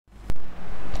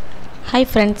Hi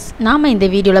friends, நாம இந்த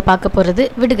வீடியோல பார்க்க போறது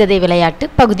விடுகதை விளையாட்டு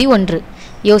பகுதி 1.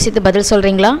 யோசித்து பதில்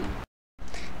சொல்றீங்களா?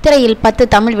 திரையில் 10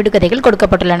 தமிழ் விடுகதைகள்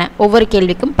கொடுக்கப்பட்டுள்ளன. ஒவ்வொரு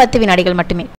கேள்விக்கும் 10 வினாடிகள்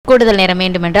மட்டுமே. கூடுதல் நேரம்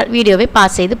வேண்டுமென்றால் வீடியோவை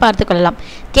பாஸ் செய்து பார்த்துக் கொள்ளலாம்.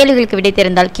 கேள்விகளுக்கு விடை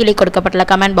தெரிந்தால் கீழே கொடுக்கப்பட்டுள்ள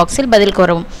கமெண்ட் பாக்ஸில் பதில்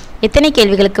கூறவும். எத்தனை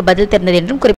கேள்விகளுக்கு பதில் தெரிந்தது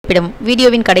என்றும் குறிப்பிடவும்.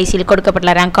 வீடியோவின் கடைசியில்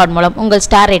கொடுக்கப்பட்டுள்ள ரேங்க் கார்டு மூலம் உங்கள்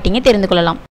ஸ்டார் ரேட்டிங்கை தெரிந்து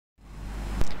கொள்ளலாம்.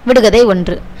 விடுகதை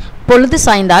 1. பொழுது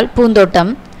சாய்ந்தால்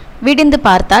பூந்தோட்டம், விடிந்து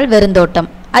பார்த்தால் வெறுந்தோட்டம்.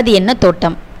 அது என்ன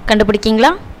தோட்டம்? கண்டுபிடிக்கீங்களா?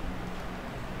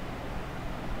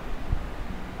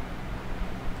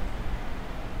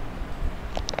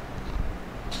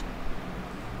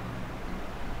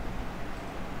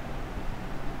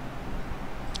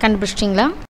 கண்டுபிடிச்சிட்டீங்களா?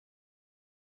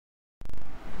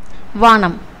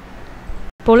 வானம்.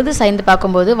 பொழுது சாய்ந்து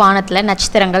பார்க்கும்போது வானத்தில்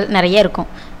நட்சத்திரங்கள் நிறைய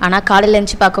இருக்கும். ஆனால் காலையில்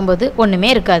எழுந்து பார்க்கும்போது ஒன்றுமே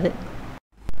இருக்காது.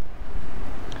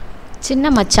 சின்ன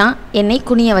மச்சான் என்னை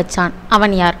குனிய வச்சான்,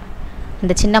 அவன் யார்?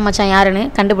 இந்த சின்ன மச்சான் யாருன்னு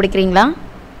கண்டுபிடிக்கிறீங்களா?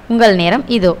 உங்கள் நேரம்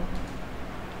இதோ.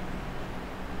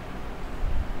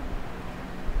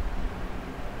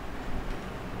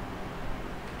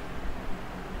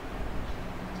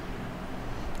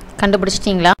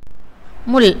 கண்டுபிடிச்சிட்டிங்களா?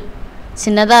 முள்.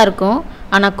 சின்னதாக இருக்கும்,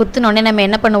 ஆனால் குத்துனோடனே நம்ம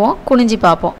என்ன பண்ணுவோம்? குனிஞ்சி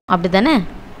பார்ப்போம், அப்படி தானே?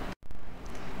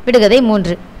 விடுகதை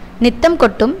 3. நித்தம்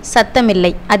கொட்டும் சத்தம்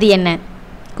இல்லை, அது என்ன?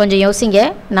 கொஞ்சம் யோசிங்க,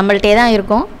 நம்மள்டே தான்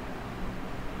இருக்கும்.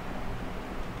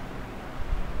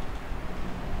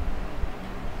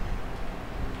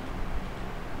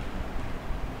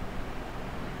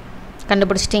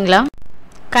 கண்டுபிடிச்சிட்டிங்களா?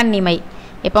 கண்ணிமை.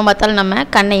 எப்போ பார்த்தாலும் நம்ம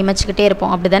கண்ணை இமைச்சிக்கிட்டே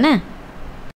இருப்போம், அப்படி தானே?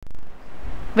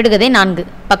 விடுகதை 4.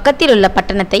 பக்கத்தில் உள்ள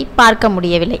பட்டணத்தை பார்க்க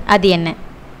முடியவில்லை, அது என்ன?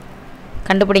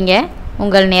 கண்டுபிடிங்க,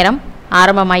 உங்கள் நேரம்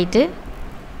ஆரம்பமாயிட்டு.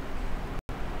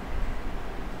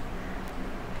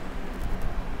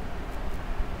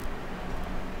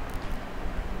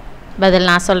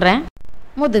 பதில் நான் சொல்கிறேன்.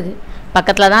 முதுகு.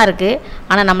 பக்கத்தில் தான் இருக்குது,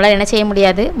 ஆனால் நம்மளால் என்ன செய்ய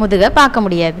முடியாது? முதுகை பார்க்க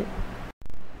முடியாது.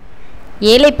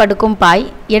 ஏழை படுக்கும் பாய்,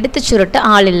 எடுத்து சுருட்ட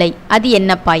ஆள் இல்லை, அது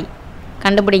என்ன பாய்?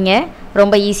 கண்டுபிடிங்க,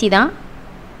 ரொம்ப ஈஸி தான்.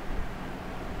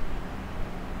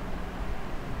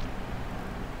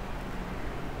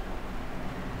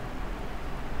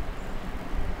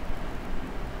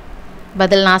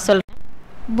 பதில் நான் சொல்கிறேன்.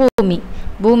 பூமி.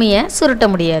 பூமியை சுருட்ட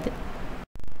முடியாது.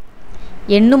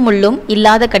 எண்ணும் முள்ளும்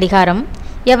இல்லாத கடிகாரம்,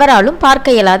 எவராலும்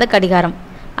பார்க்க இயலாத கடிகாரம்,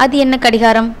 அது என்ன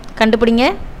கடிகாரம்? கண்டுபிடிங்க.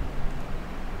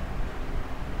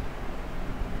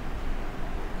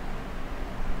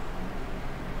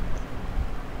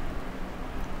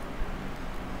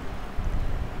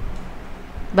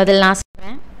 பதில் நான்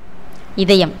சொல்கிறேன்.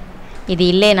 இதயம். இது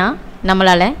இல்லைனா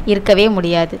நம்மளால் இருக்கவே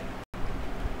முடியாது.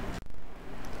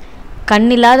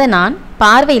 கண்ணில்லாத நான்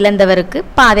பார்வை இழந்தவருக்கு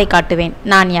பாதை காட்டுவேன்,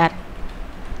 நான் யார்?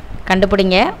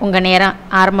 கண்டுபிடிங்க, உங்கள் நேரம்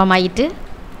ஆரம்பமாயிட்டு.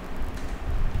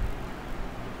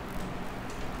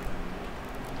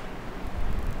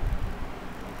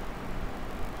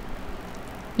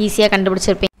 ஈஸியாக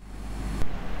கண்டுபிடிச்சிருப்பீங்க.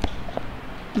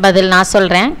 பதில் நான்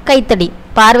சொல்கிறேன். கைத்தடி.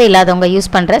 பார்வை இல்லாதவங்க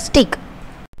யூஸ் பண்ணுற ஸ்டிக்.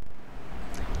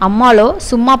 அம்மாளோ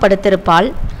சும்மா படுத்திருப்பாள்,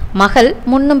 மகள்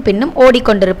முன்னும் பின்னும்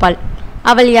ஓடிக்கொண்டிருப்பாள்,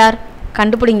 அவள் யார்?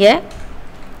 கண்டுபிடிங்க.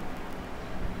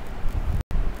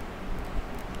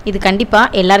 இது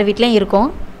கண்டிப்பாக எல்லார் வீட்லேயும் இருக்கும்.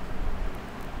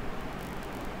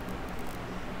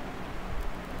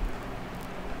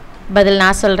 பதில்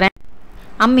நான் சொல்கிறேன்.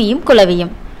 அம்மியும்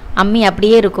குளவியும். அம்மி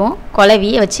அப்படியே இருக்கும்,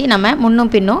 குளவியை வச்சு நம்ம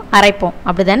முன்னும் பின்னும் அரைப்போம்,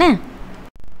 அப்படி தானே?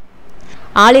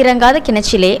 ஆளிறங்காத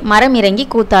கிணச்சிலே மரம் இறங்கி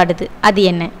கூத்தாடுது, அது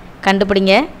என்ன?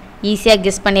 கண்டுபிடிங்க, ஈஸியாக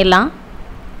கெஸ் பண்ணிடலாம்.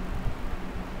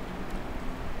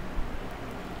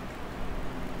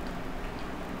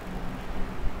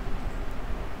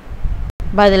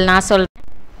 பதில் நான் சொல்கிறேன்.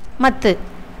 மத்து.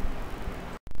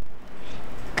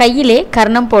 கையிலே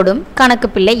கர்ணம் போடும் கணக்கு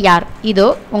பிள்ளை யார்? இதோ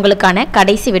உங்களுக்கான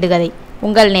கடைசி விடுகதை.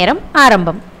 உங்கள் நேரம்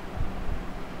ஆரம்பம்.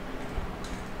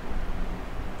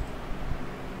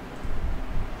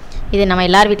 இது நம்ம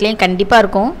எல்லார் வீட்லேயும் கண்டிப்பாக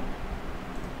இருக்கும்.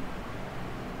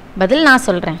 பதில் நான்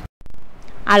சொல்கிறேன்.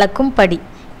 அளக்கும் படி.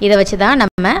 இதை வச்சு தான்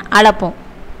நம்ம அளப்போம்.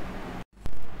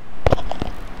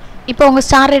 இப்போ உங்கள்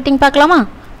ஸ்டார் ரேட்டிங் பார்க்கலாமா?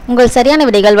 உங்கள் சரியான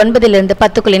விடைகள் 9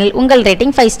 10 குளினில் உங்கள்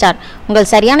ரேட்டிங் 5 ஸ்டார்.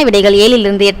 உங்கள் சரியான விடைகள்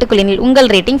 7 8 குளினில்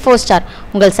உங்கள் ரேட்டிங் 4 ஸ்டார்.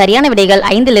 உங்கள் சரியான விடைகள்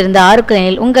 5 6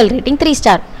 குளினில் உங்கள் ரேட்டிங் 3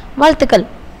 ஸ்டார். வாழ்த்துக்கள்.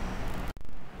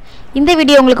 இந்த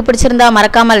வீடியோ உங்களுக்கு பிடிச்சிருந்தா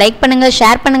மறக்காம லைக் பண்ணுங்க,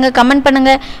 ஷேர் பண்ணுங்க, கமெண்ட்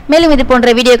பண்ணுங்க. மேலும் இது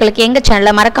போன்ற வீடியோக்களுக்கு எங்க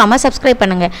சேனலை மறக்காம சப்ஸ்கிரைப்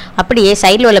பண்ணுங்க. அப்படியே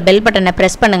சைடில் உள்ள பெல் பட்டனை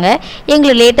பிரஸ் பண்ணுங்க.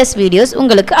 எங்களோட லேட்டஸ்ட் வீடியோஸ்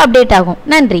உங்களுக்கு அப்டேட் ஆகும்.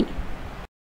 நன்றி.